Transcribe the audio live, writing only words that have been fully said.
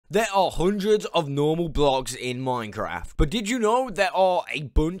There are hundreds of normal blocks in Minecraft, but did you know there are a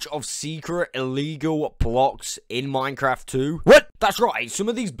bunch of secret illegal blocks in Minecraft too? What? That's right, some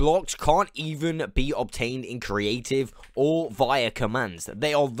of these blocks can't even be obtained in creative or via commands.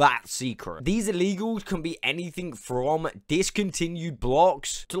 They are that secret. These illegals can be anything from discontinued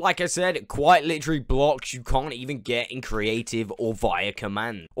blocks to, like I said, quite literally blocks you can't even get in creative or via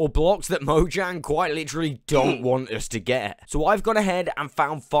command. Or blocks that Mojang quite literally don't want us to get. So I've gone ahead and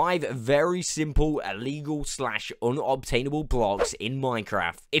found 5 very simple illegal / unobtainable blocks in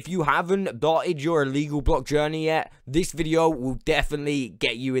Minecraft. If you haven't started your illegal block journey yet, this video will definitely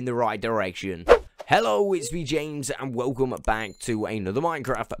get you in the right direction. Hello, it's me James, and welcome back to another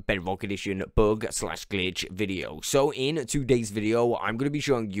Minecraft Bedrock Edition bug / glitch video. So in today's video, I'm going to be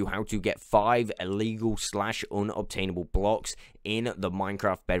showing you how to get 5 illegal / unobtainable blocks in the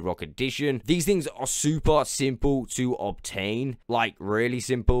Minecraft Bedrock Edition. These things are super simple to obtain, like really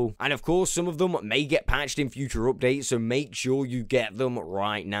simple. And of course, some of them may get patched in future updates, so make sure you get them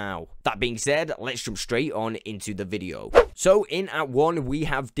right now. That being said, let's jump straight on into the video. So in at 1, we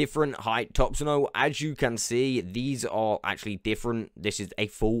have different height top snow. As you can see, these are actually different. This is a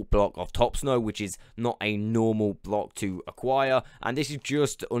full block of top snow, which is not a normal block to acquire. And this is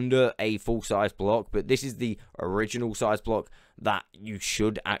just under a full size block, but this is the original size block that you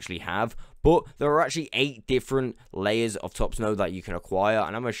should actually have. But there are actually 8 different layers of top snow that you can acquire,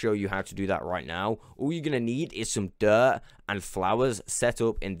 and I'm going to show you how to do that right now. All you're going to need is some dirt and flowers set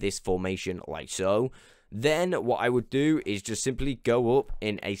up in this formation like so. Then what I would do is just simply go up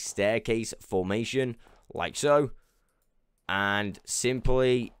in a staircase formation like so, and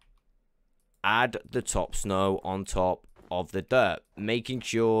simply add the top snow on top of the dirt, making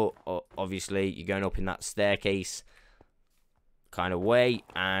sure obviously you're going up in that staircase kind of way.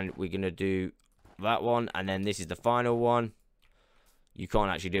 And we're going to do that one, and then this is the final one. You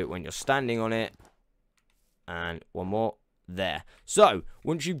can't actually do it when you're standing on it. And one more there. So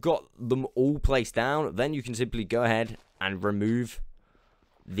once you've got them all placed down, then you can simply go ahead and remove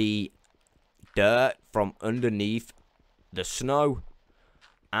the dirt from underneath the snow.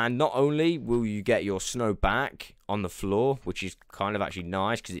 And not only will you get your snow back on the floor, which is kind of actually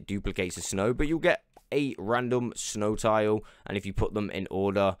nice because it duplicates the snow, but you'll get a random snow tile. And if you put them in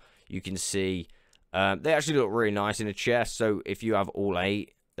order, you can see they actually look really nice in a chest. So if you have all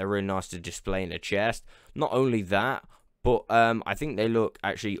 8, they're really nice to display in a chest. Not only that, but I think they look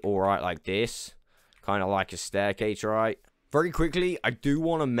actually alright like this, kind of like a staircase, right? Very quickly, I do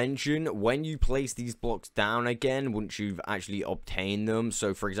want to mention when you place these blocks down again, once you've actually obtained them.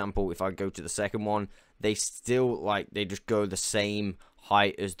 So for example, if I go to the second one, they still, like, they just go the same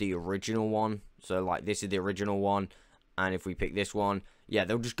height as the original one. So like this is the original one, and if we pick this one, yeah,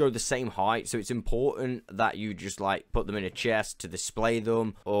 they'll just go the same height. So it's important that you just like put them in a chest to display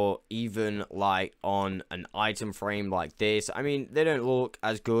them, or even like on an item frame like this. I mean, they don't look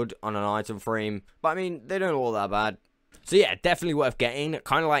as good on an item frame, but I mean, they don't look that bad. So yeah, definitely worth getting.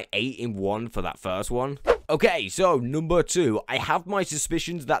 Kind of like 8 in 1 for that first one. Okay, so number 2, I have my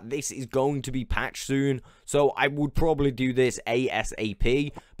suspicions that this is going to be patched soon, so I would probably do this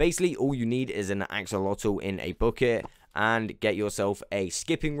ASAP. Basically, all you need is an axolotl in a bucket, and get yourself a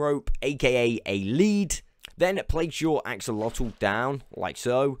skipping rope, aka a lead. Then place your axolotl down like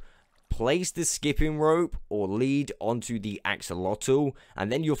so. Place the skipping rope or lead onto the axolotl, and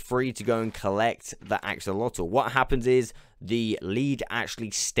then you're free to go and collect the axolotl. What happens is the lead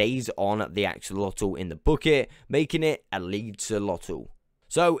actually stays on the axolotl in the bucket, making it a lead-solotl.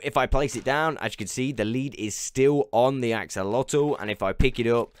 So if I place it down, as you can see, the lead is still on the axolotl, and if I pick it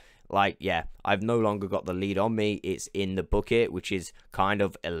up, like, yeah, I've no longer got the lead on me. It's in the bucket, which is kind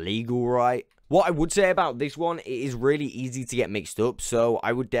of illegal, right? What I would say about this one, it is really easy to get mixed up. So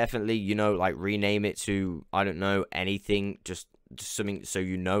I would definitely, you know, like rename it to, I don't know, anything, just something so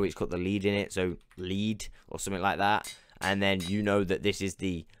you know it's got the lead in it. So lead or something like that. And then you know that this is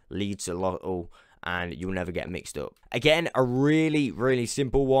the lead-solotl, and you'll never get mixed up. Again, a really, really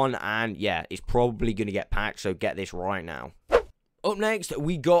simple one. And yeah, it's probably going to get patched. So get this right now. Up next,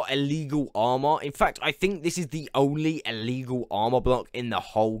 we got illegal armor. In fact, I think this is the only illegal armor block in the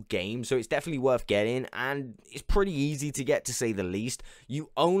whole game, so it's definitely worth getting, and it's pretty easy to get, to say the least.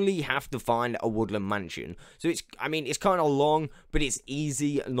 You only have to find a woodland mansion. So it's, I mean, it's kind of long, but it's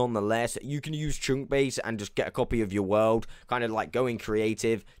easy nonetheless. You can use chunk base and just get a copy of your world, kind of like going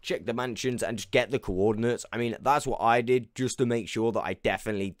creative, check the mansions, and just get the coordinates. I mean, that's what I did, just to make sure that I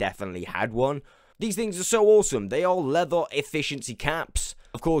definitely had one. These things are so awesome. They are leather efficiency caps.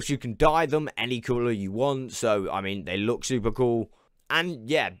 Of course, you can dye them any color you want. So, I mean, they look super cool. And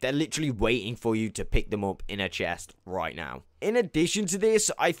yeah, they're literally waiting for you to pick them up in a chest right now. In addition to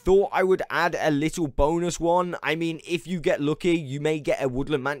this, I thought I would add a little bonus one. I mean, if you get lucky, you may get a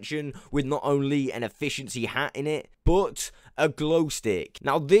woodland mansion with not only an efficiency hat in it, but a glow stick.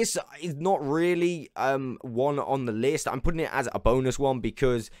 Now, this is not really one on the list. I'm putting it as a bonus one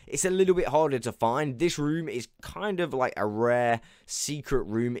because it's a little bit harder to find. This room is kind of like a rare secret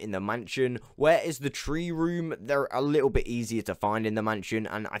room in the mansion, whereas the tree room, they're a little bit easier to find in the mansion,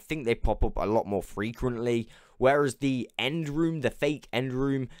 and I think they pop up a lot more frequently. Whereas the end room, the fake end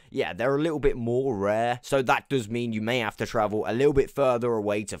room, yeah, they're a little bit more rare. So that does mean you may have to travel a little bit further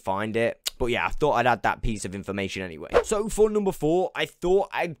away to find it. But yeah, I thought I'd add that piece of information anyway. So for number 4, I thought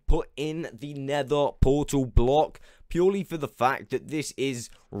I'd put in the Nether portal block, purely for the fact that this is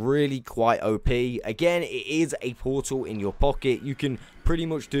really quite OP. Again, it is a portal in your pocket. You can pretty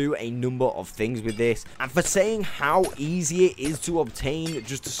much do a number of things with this. And for saying how easy it is to obtain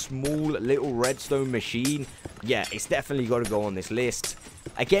just a small little redstone machine, yeah, it's definitely got to go on this list.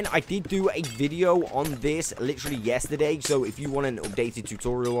 Again, I did do a video on this literally yesterday, so if you want an updated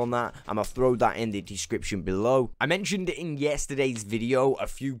tutorial on that, I'm going to throw that in the description below. I mentioned in yesterday's video a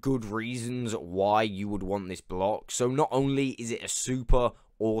few good reasons why you would want this block. So not only is it a super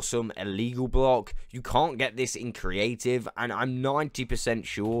awesome illegal block, you can't get this in creative, and I'm 90%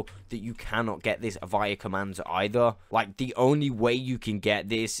 sure that you cannot get this via commands either. Like, the only way you can get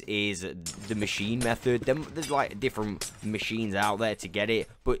this is the machine method. There's like different machines out there to get it,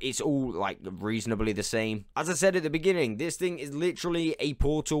 but it's all like reasonably the same. As I said at the beginning, this thing is literally a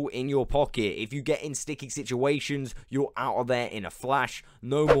portal in your pocket. If you get in sticky situations, you're out of there in a flash.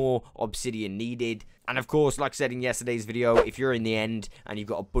 No more obsidian needed. And of course, like I said in yesterday's video, if you're in the end and you've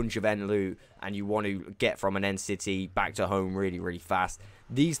got a bunch of end loot and you want to get from an end city back to home really fast,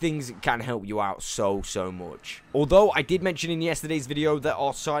 these things can help you out so much. Although I did mention in yesterday's video there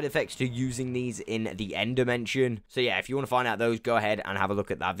are side effects to using these in the end dimension. So yeah, if you want to find out those, go ahead and have a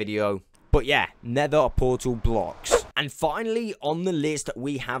look at that video. But yeah, Nether portal blocks. And finally on the list,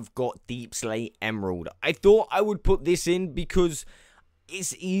 we have got Deep Slate Emerald. I thought I would put this in because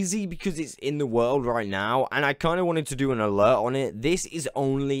it's easy, because it's in the world right now, and I kind of wanted to do an alert on it. This is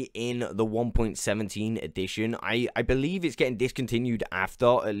only in the 1.17 edition. I believe it's getting discontinued after,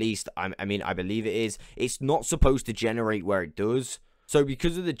 at least, I mean, I believe it is. It's not supposed to generate where it does. So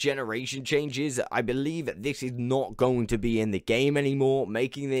because of the generation changes, I believe this is not going to be in the game anymore,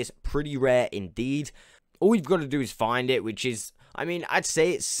 making this pretty rare indeed. All we've got to do is find it, which is, I mean, I'd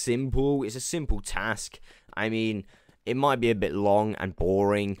say it's simple. It's a simple task. I mean, it might be a bit long and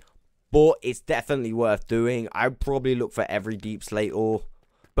boring, but it's definitely worth doing. I'd probably look for every deep slate ore,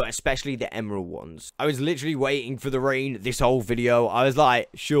 but especially the emerald ones. I was literally waiting for the rain this whole video. I was like,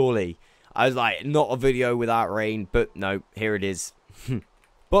 surely. I was like, not a video without rain, but no, here it is.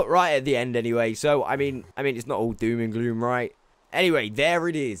 But right at the end anyway, so I mean, it's not all doom and gloom, right? Anyway, there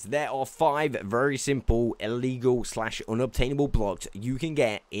it is. There are 5 very simple, illegal / unobtainable blocks you can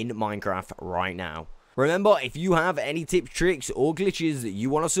get in Minecraft right now. Remember, if you have any tips, tricks, or glitches that you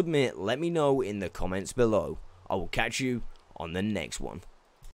want to submit, let me know in the comments below. I will catch you on the next one.